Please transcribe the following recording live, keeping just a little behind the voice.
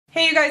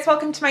Hey you guys,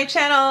 welcome to my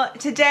channel.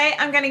 Today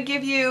I'm going to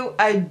give you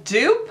a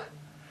dupe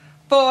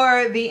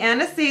for the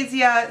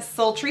Anastasia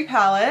Sultry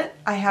palette.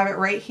 I have it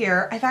right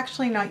here. I've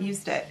actually not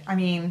used it. I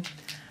mean,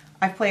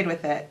 I've played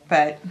with it,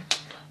 but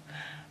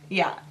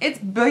yeah, it's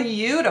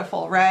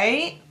beautiful,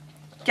 right?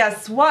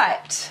 Guess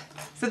what?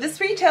 So this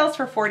retails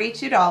for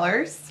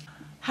 $42.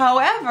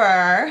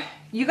 However,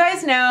 you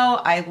guys know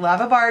I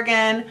love a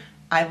bargain,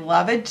 I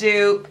love a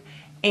dupe,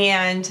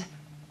 and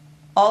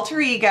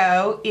Alter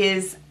Ego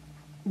is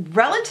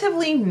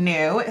relatively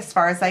new as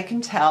far as I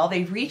can tell.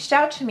 They reached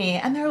out to me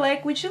and they're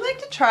like, would you like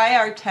to try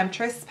our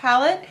TEMPTRESS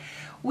palette?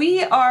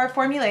 We are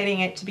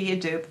formulating it to be a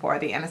dupe for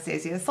the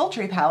Anastasia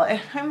Sultry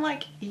palette. I'm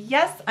like,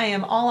 yes, I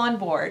am all on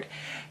board.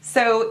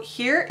 So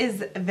here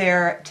is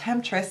their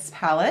TEMPTRESS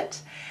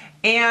palette,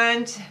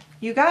 and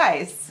you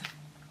guys,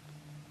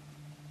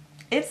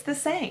 it's the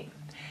same.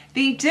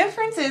 The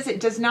difference is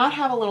it does not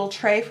have a little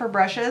tray for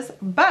brushes,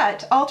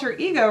 but Alter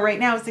Ego right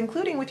now is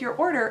including with your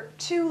order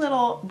 2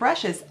 little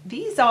brushes.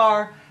 These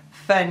are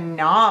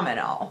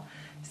phenomenal.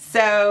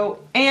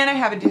 So, and I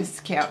have a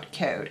discount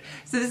code.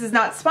 So this is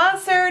not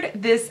sponsored.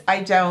 This,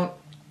 I don't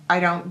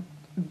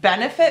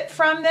benefit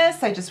from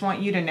this. I just want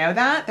you to know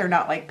that. They're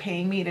not like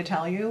paying me to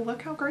tell you,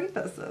 look how great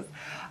this is.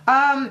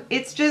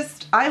 It's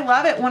just, I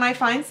love it when I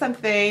find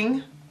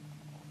something.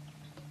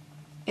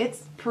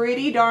 It's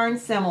pretty darn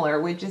similar,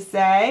 would you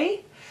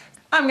say?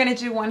 I'm gonna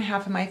do one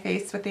half of my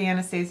face with the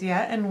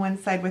Anastasia and one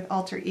side with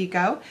Alter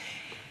Ego.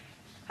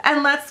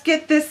 And let's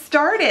get this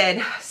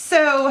started.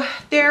 So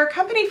their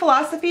company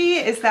philosophy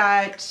is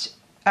that,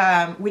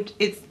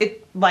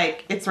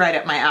 it's right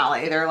up my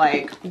alley. They're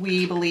like,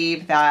 we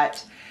believe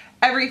that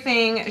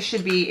everything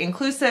should be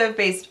inclusive,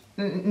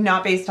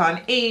 not based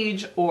on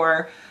age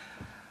or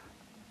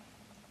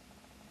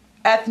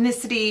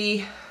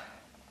ethnicity,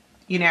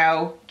 you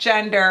know,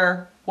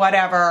 gender,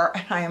 whatever.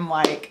 And I am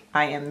like,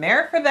 I am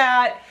there for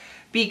that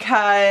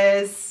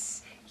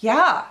because,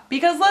 yeah,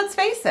 because let's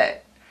face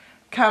it,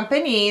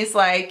 companies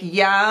like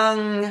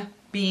young,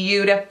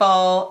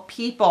 beautiful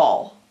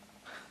people.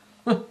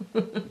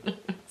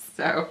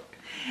 So,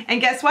 and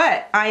guess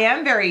what? I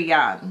am very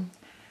young.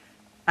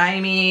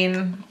 I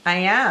mean, I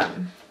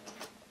am.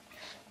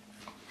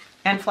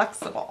 And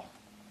flexible.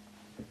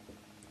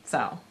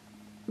 So,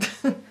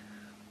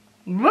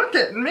 look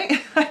at me.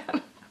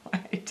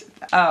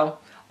 Oh,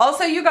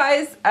 also you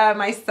guys,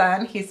 my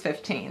son, he's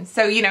 15.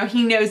 So, you know,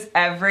 he knows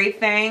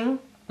everything.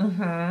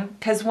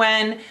 Because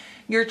when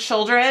your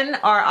children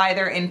are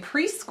either in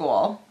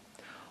preschool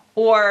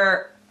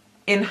or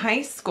in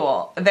high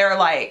school, they're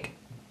like,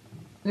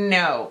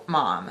 no,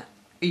 Mom,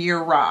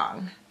 you're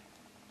wrong.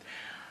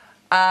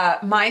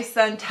 My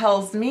son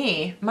tells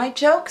me my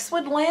jokes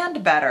would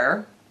land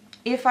better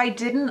if I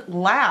didn't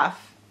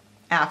laugh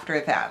after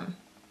them.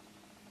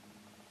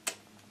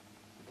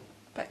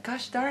 But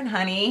gosh darn,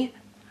 honey,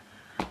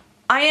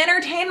 I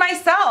entertain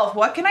myself.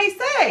 What can I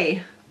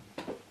say?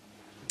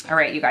 All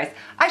right, you guys,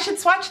 I should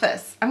swatch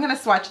this. I'm gonna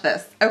swatch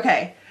this.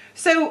 Okay,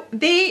 so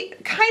they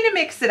kind of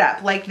mix it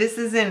up. Like this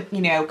isn't,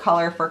 you know,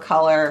 color for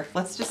color.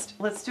 Let's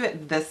do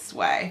it this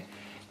way.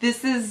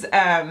 This is,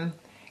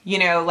 you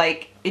know,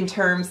 like in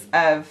terms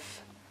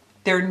of,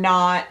 they're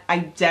not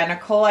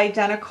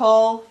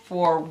identical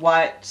for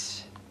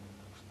what,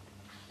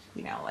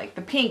 you know, like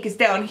the pink is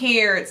down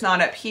here, it's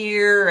not up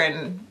here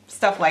and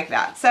stuff like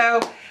that. So,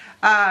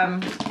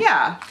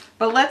 yeah,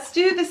 but let's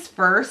do this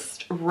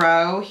first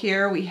row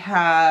here. We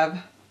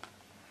have,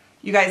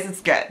 you guys,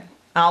 it's good.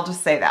 I'll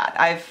just say that.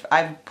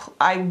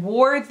 I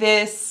wore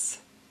this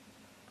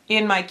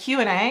in my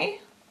Q&A.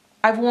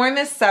 I've worn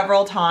this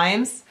several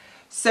times.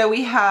 So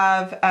we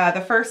have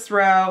the first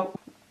row,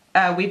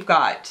 we've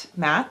got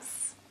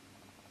mattes,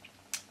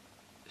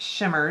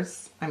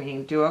 shimmers, I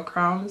mean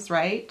duochromes,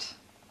 right?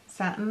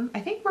 Satin.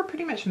 I think we're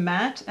pretty much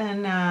matte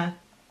and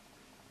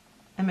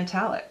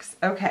metallics.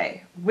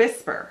 Okay,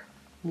 Whisper,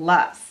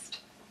 Lust,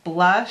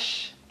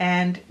 Blush,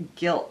 and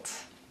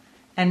Guilt.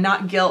 And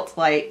not guilt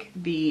like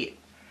the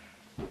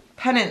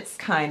penance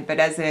kind, but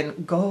as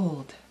in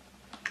gold.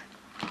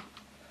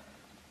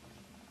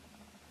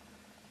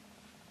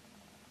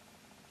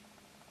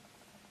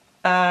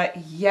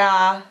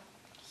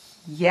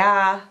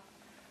 Yeah.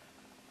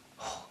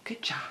 Oh,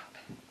 good job.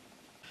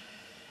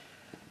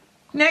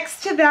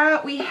 Next to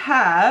that we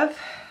have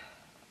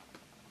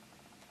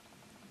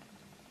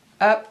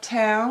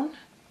Uptown.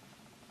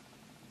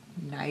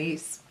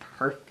 Nice,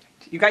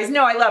 perfect. You guys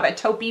know I love a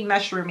taupey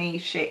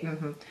mushroomy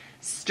shade.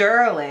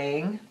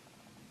 Sterling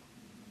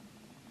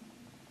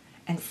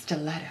and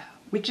Stiletto,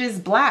 which is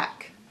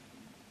black.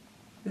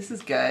 This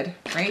is good.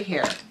 Right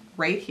here,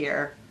 right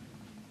here.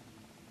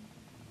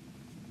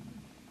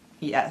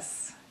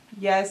 Yes,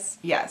 yes,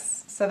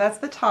 yes. So that's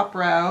the top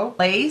row.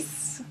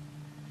 Lace,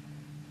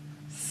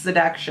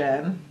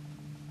 Seduction.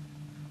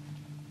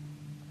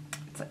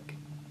 It's like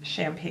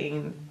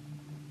champagne.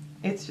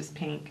 It's just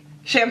pink.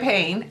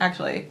 Champagne,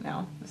 actually.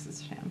 No, this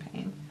is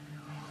champagne.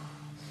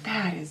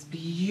 That is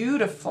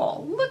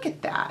beautiful. Look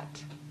at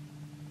that.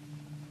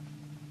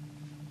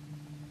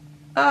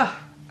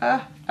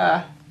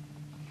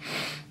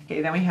 Okay,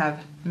 then we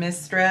have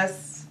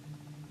Mistress,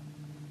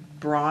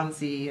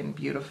 bronzy and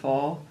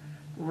beautiful.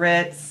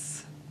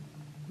 Ritz,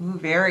 ooh,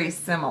 very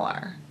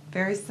similar,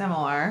 very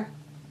similar.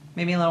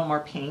 Maybe a little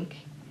more pink.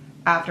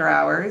 After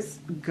Hours,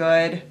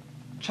 good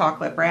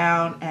chocolate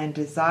brown, and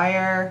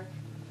Desire.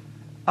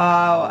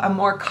 Oh, a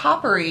more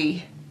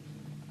coppery.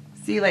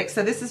 See, like,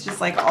 so this is just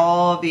like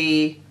all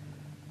the,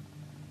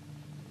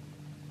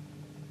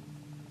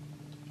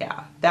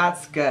 yeah,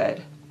 that's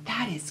good.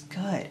 That is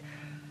good.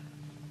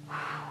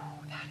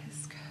 Whew, that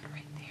is good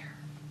right there.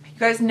 You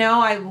guys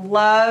know I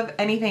love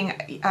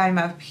anything. I'm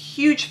a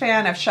huge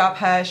fan of Shop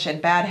Hush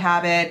and Bad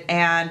Habit,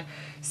 and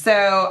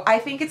so I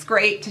think it's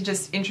great to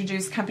just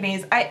introduce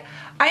companies. I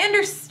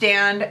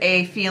understand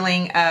a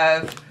feeling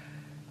of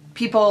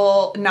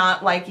people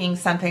not liking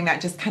something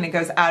that just kind of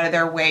goes out of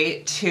their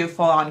way to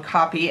full-on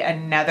copy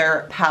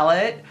another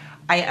palette.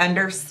 I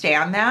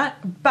understand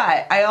that,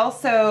 but I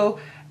also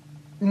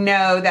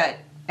know that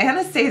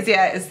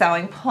Anastasia is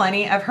selling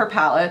plenty of her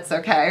palettes,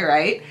 okay,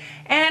 right?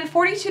 And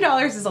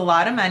 $42 is a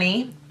lot of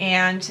money,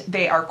 and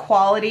they are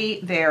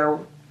quality, they're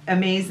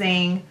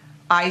amazing.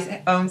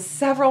 I own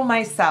several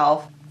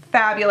myself.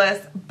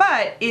 Fabulous,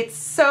 but it's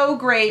so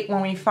great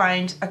when we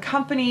find a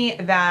company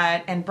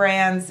that, and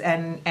brands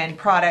and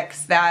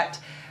products that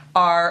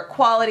are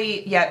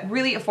quality yet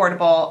really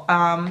affordable.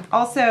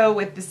 Also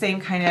with the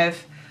same kind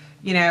of,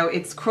 you know,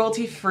 it's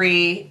cruelty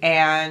free,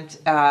 and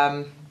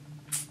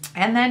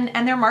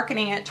they're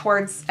marketing it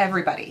towards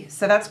everybody.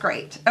 So that's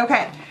great.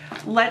 Okay,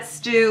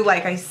 let's do,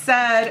 like I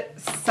said,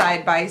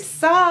 side by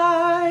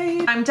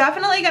side. I'm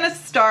definitely gonna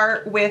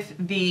start with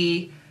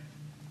the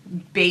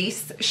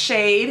base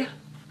shade.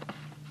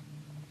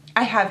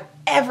 I have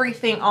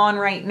everything on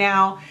right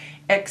now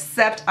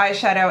except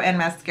eyeshadow and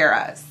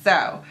mascara.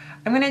 So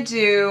I'm gonna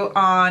do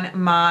on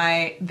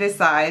my, this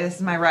eye, this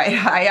is my right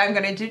eye, I'm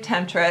gonna do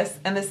Temptress,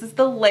 and this is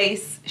the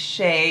Lace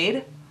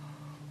shade.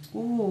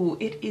 Ooh,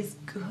 it is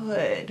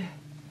good.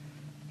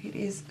 It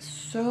is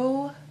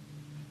so,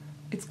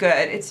 it's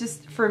good. It's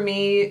just, for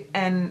me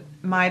and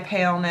my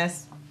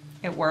paleness,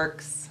 it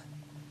works.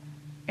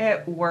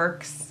 It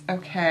works,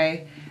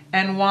 okay.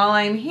 And while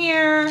I'm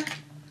here,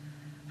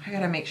 I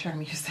gotta make sure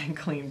I'm using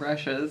clean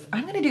brushes.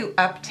 I'm gonna do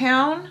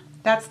Uptown.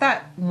 That's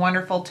that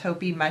wonderful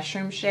taupey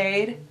mushroom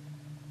shade.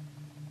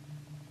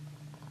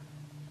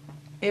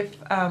 If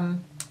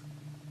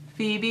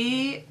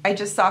Phoebe, I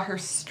just saw her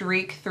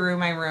streak through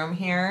my room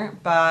here,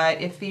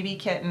 but if Phoebe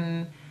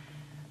Kitten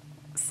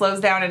slows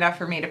down enough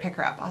for me to pick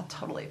her up, I'll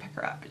totally pick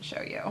her up and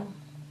show you.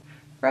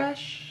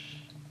 Brush.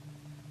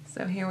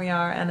 So here we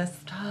are,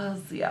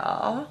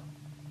 Anastasia,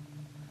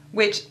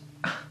 which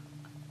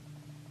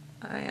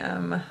I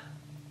am.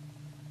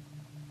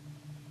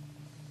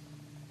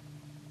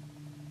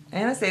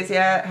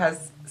 Anastasia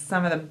has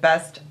some of the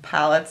best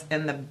palettes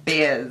in the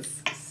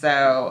biz,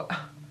 so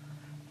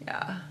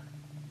yeah.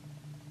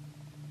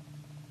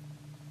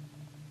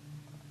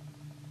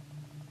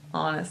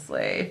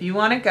 Honestly, if you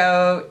want to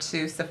go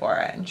to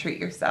Sephora and treat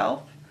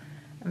yourself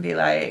and be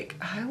like,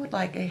 I would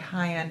like a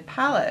high-end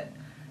palette,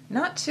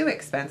 not too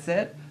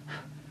expensive,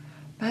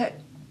 but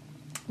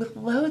with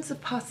loads of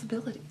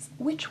possibilities,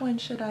 which one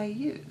should I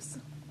use?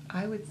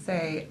 I would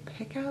say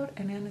pick out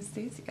an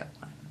Anastasia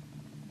one.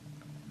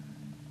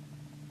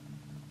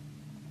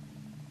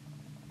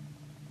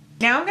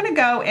 Now I'm gonna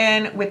go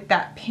in with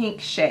that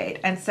pink shade.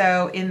 And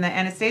so in the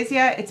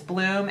Anastasia, it's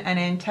Bloom, and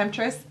in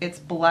Temptress, it's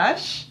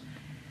Blush.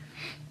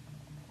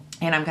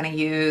 And I'm gonna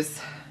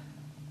use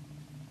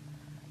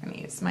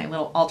my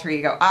little alter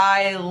ego.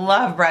 I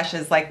love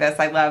brushes like this.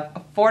 I love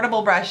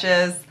affordable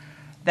brushes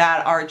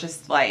that are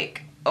just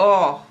like,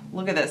 oh,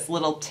 look at this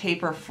little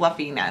taper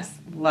fluffiness.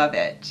 Love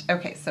it.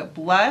 Okay, so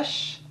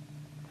blush,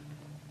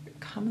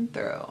 coming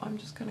through. I'm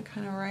just gonna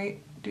kind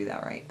of do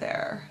that right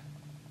there.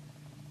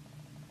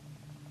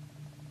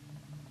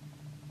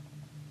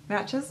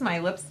 Matches my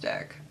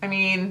lipstick. I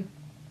mean,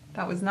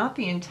 that was not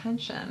the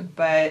intention,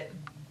 but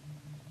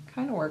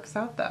kind of works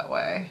out that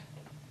way.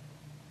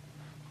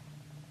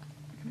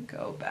 I'm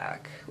gonna go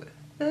back with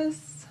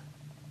this.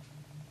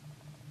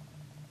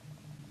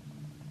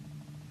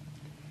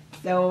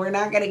 So we're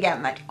not gonna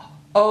get much.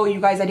 Oh, you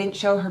guys, I didn't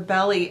show her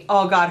belly.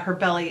 Oh God, her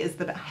belly is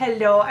the best.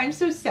 Hello, I'm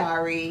so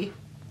sorry.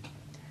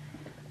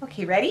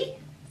 Okay, ready?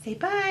 Say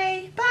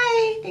bye.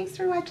 Bye. Thanks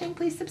for watching.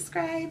 Please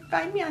subscribe.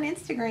 Find me on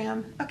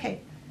Instagram.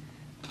 Okay.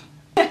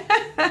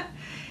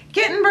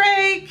 Kitten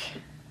break.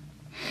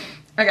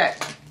 Okay.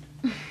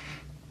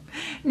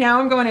 Now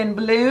I'm going in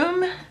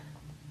Bloom.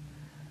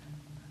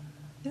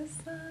 This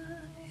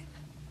side.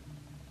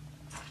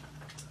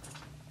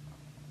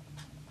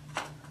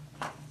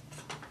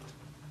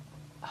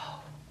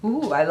 Oh,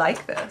 ooh, I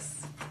like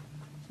this.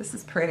 This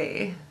is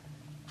pretty.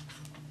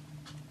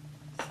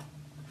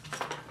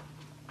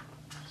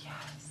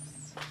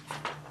 Yes.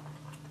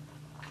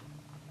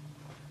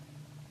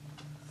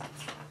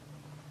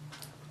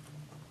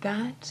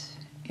 That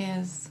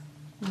is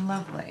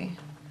lovely.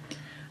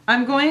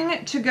 I'm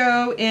going to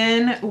go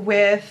in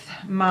with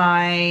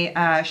my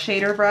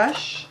shader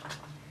brush,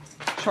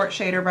 short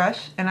shader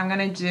brush, and I'm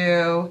going to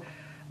do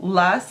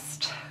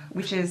Lust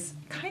which is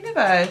kind of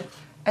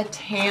a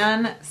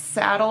tan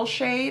saddle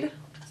shade.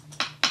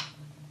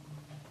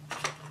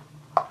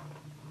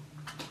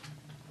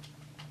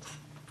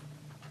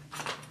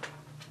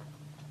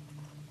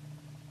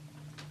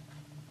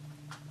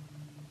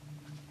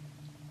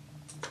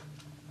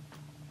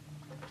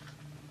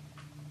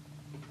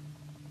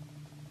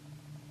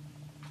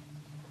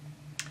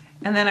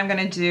 And then I'm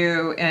gonna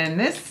do in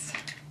this,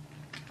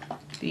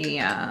 the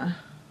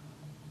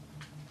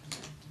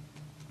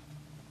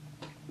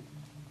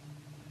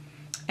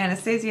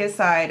Anastasia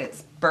side,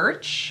 it's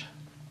birch.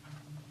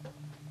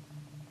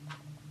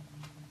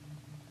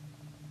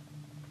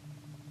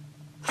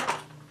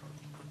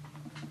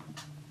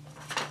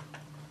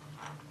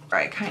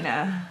 Right, kind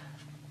of.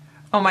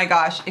 Oh my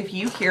gosh, if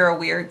you hear a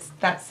weird,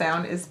 that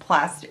sound is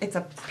plastic. It's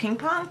a ping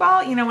pong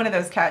ball. You know, one of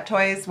those cat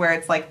toys where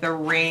it's like the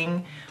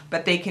ring,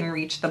 but they can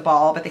reach the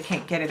ball, but they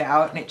can't get it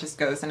out and it just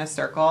goes in a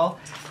circle.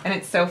 And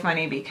it's so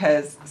funny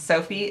because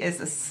Sophie is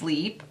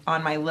asleep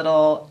on my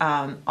little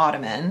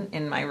ottoman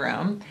in my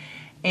room.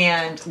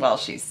 And well,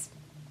 she's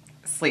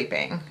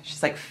sleeping.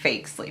 She's like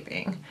fake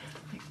sleeping.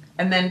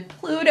 And then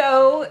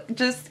Pluto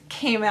just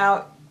came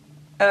out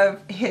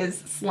of his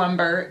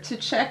slumber to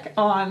check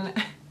on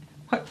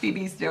what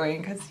Phoebe's doing,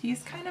 because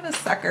he's kind of a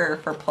sucker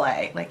for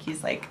play. Like,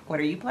 he's like, what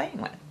are you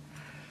playing with?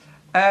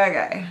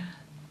 Okay.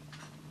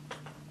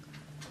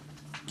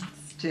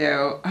 Let's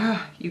do,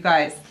 you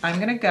guys, I'm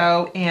gonna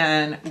go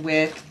in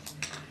with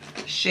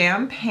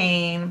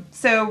champagne.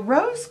 So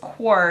rose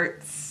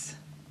quartz,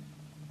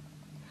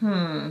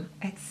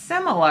 it's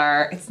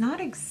similar, it's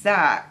not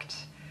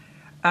exact.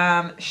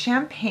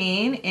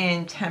 Champagne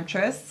in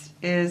Temptress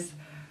is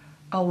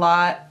a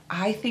lot,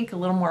 I think, a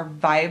little more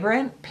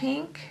vibrant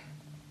pink.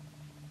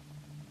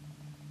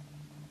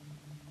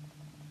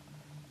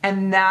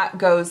 And that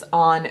goes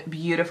on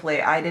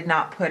beautifully. I did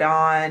not put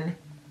on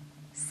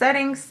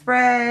setting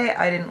spray.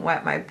 I didn't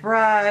wet my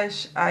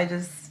brush. I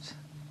just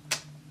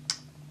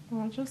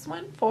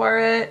went for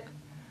it.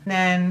 And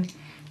then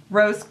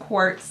rose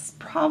quartz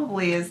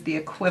probably is the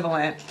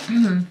equivalent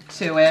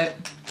to it.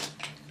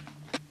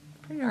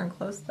 Pretty darn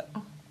close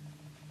though.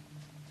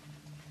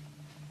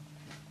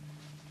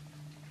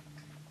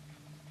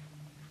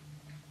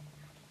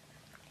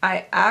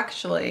 I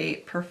actually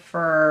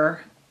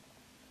prefer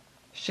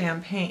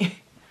champagne.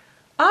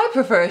 I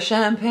prefer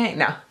champagne.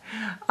 No,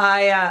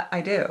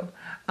 I do.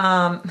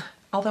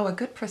 Although a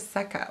good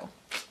Prosecco,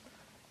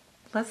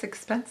 less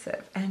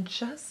expensive and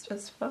just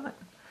as fun.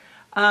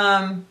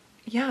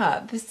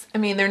 Yeah, this, I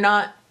mean, they're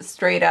not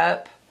straight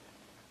up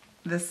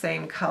the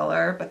same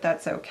color, but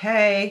that's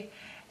okay.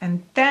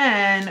 And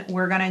then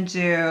we're gonna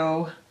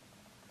do,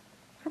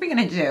 what are we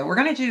gonna do? We're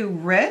gonna do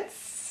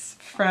Ritz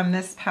from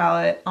this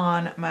palette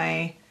on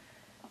my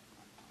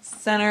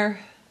center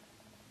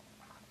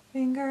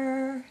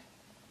finger,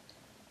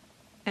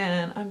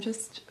 and I'm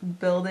just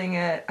building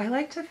it. I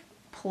like to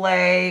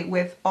play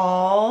with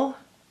all,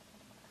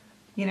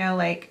 you know,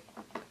 like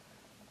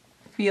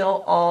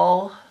feel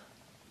all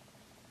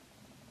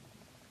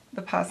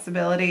the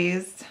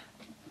possibilities.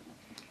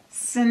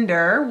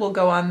 Cinder will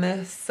go on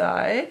this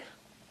side.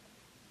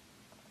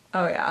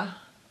 Oh yeah,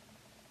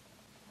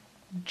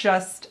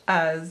 just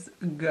as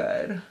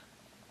good,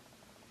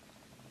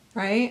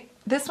 right?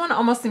 This one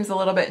almost seems a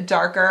little bit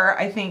darker,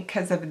 I think,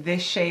 because of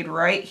this shade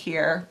right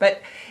here.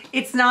 But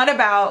it's not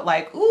about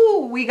like,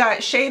 ooh, we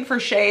got shade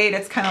for shade.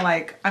 It's kind of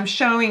like I'm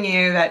showing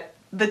you that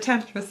the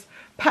Temptress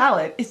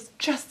palette is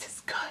just as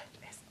good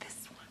as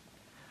this one.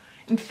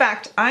 In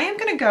fact, I am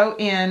going to go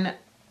in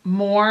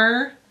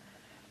more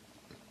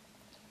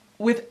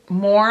with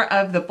more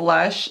of the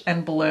blush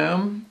and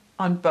bloom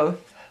on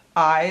both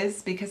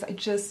eyes, because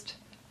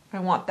I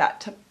want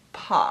that to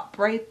pop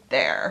right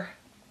there.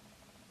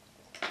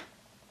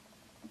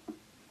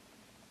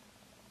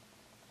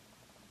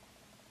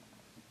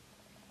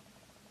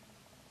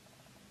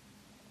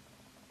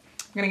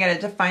 I'm gonna get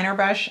a definer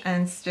brush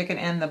and stick it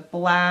in the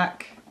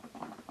black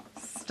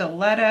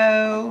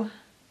stiletto.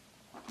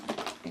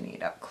 I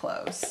need up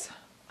close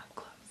and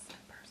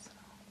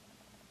personal.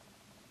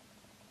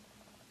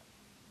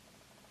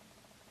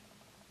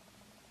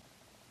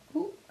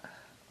 Ooh.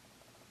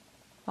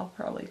 I'll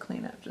probably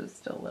clean up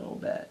just a little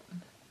bit.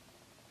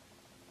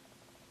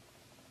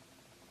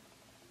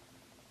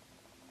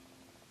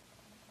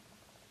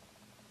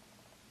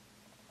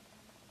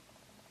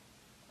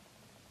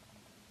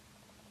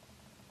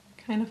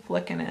 Kind of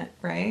flicking it,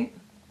 right?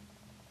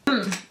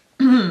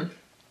 I'm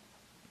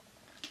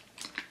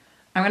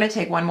gonna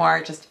take one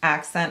more just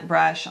accent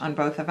brush on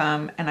both of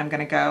them, and I'm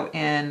gonna go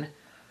in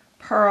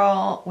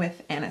Pearl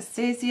with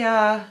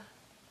Anastasia,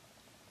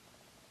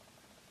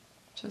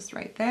 just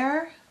right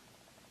there.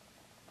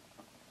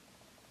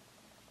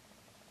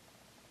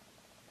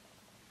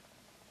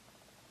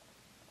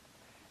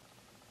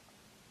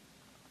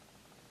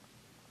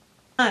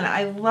 And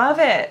I love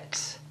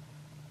it.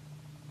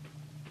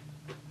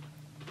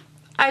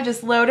 I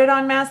just loaded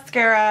on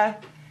mascara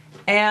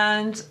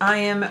and I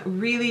am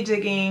really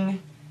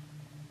digging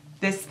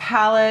this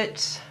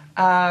palette.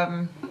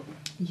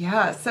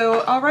 Yeah,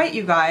 so all right,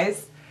 you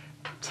guys,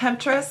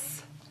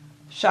 Temptress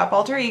Shop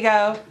Alter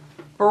Ego.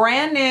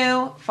 Brand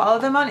new. Follow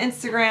them on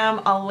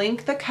Instagram. I'll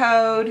link the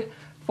code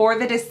for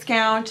the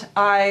discount.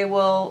 I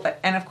will,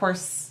 and of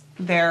course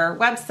their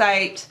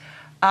website.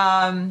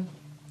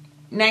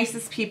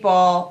 Nicest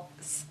people.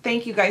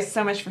 Thank you guys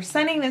so much for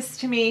sending this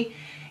to me.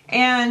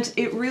 And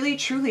it really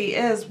truly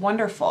is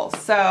wonderful.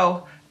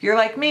 So if you're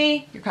like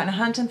me, you're kind of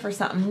hunting for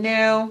something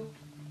new,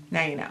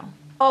 now you know.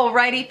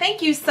 Alrighty,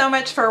 thank you so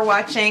much for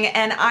watching,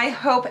 and I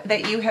hope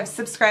that you have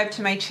subscribed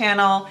to my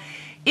channel.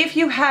 If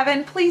you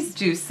haven't, please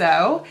do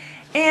so.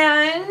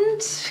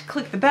 And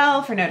click the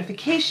bell for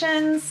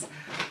notifications.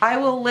 I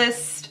will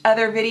list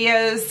other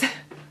videos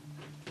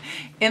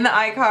in the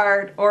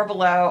iCard or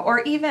below, or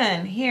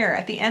even here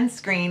at the end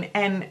screen.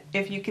 And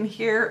if you can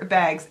hear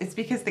bags, it's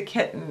because the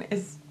kitten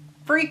is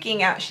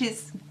freaking out.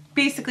 She's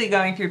basically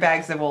going through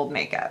bags of old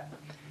makeup.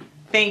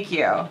 Thank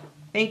you.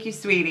 Thank you,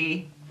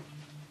 sweetie.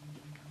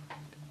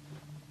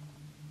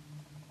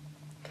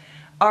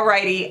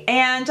 Alrighty,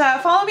 and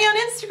follow me on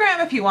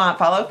Instagram if you want.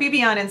 Follow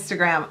Phoebe on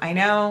Instagram. I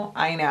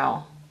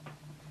know.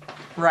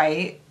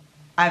 Right?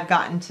 I've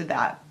gotten to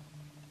that.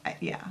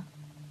 Yeah.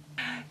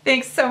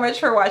 Thanks so much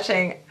for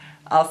watching.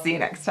 I'll see you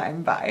next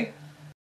time. Bye.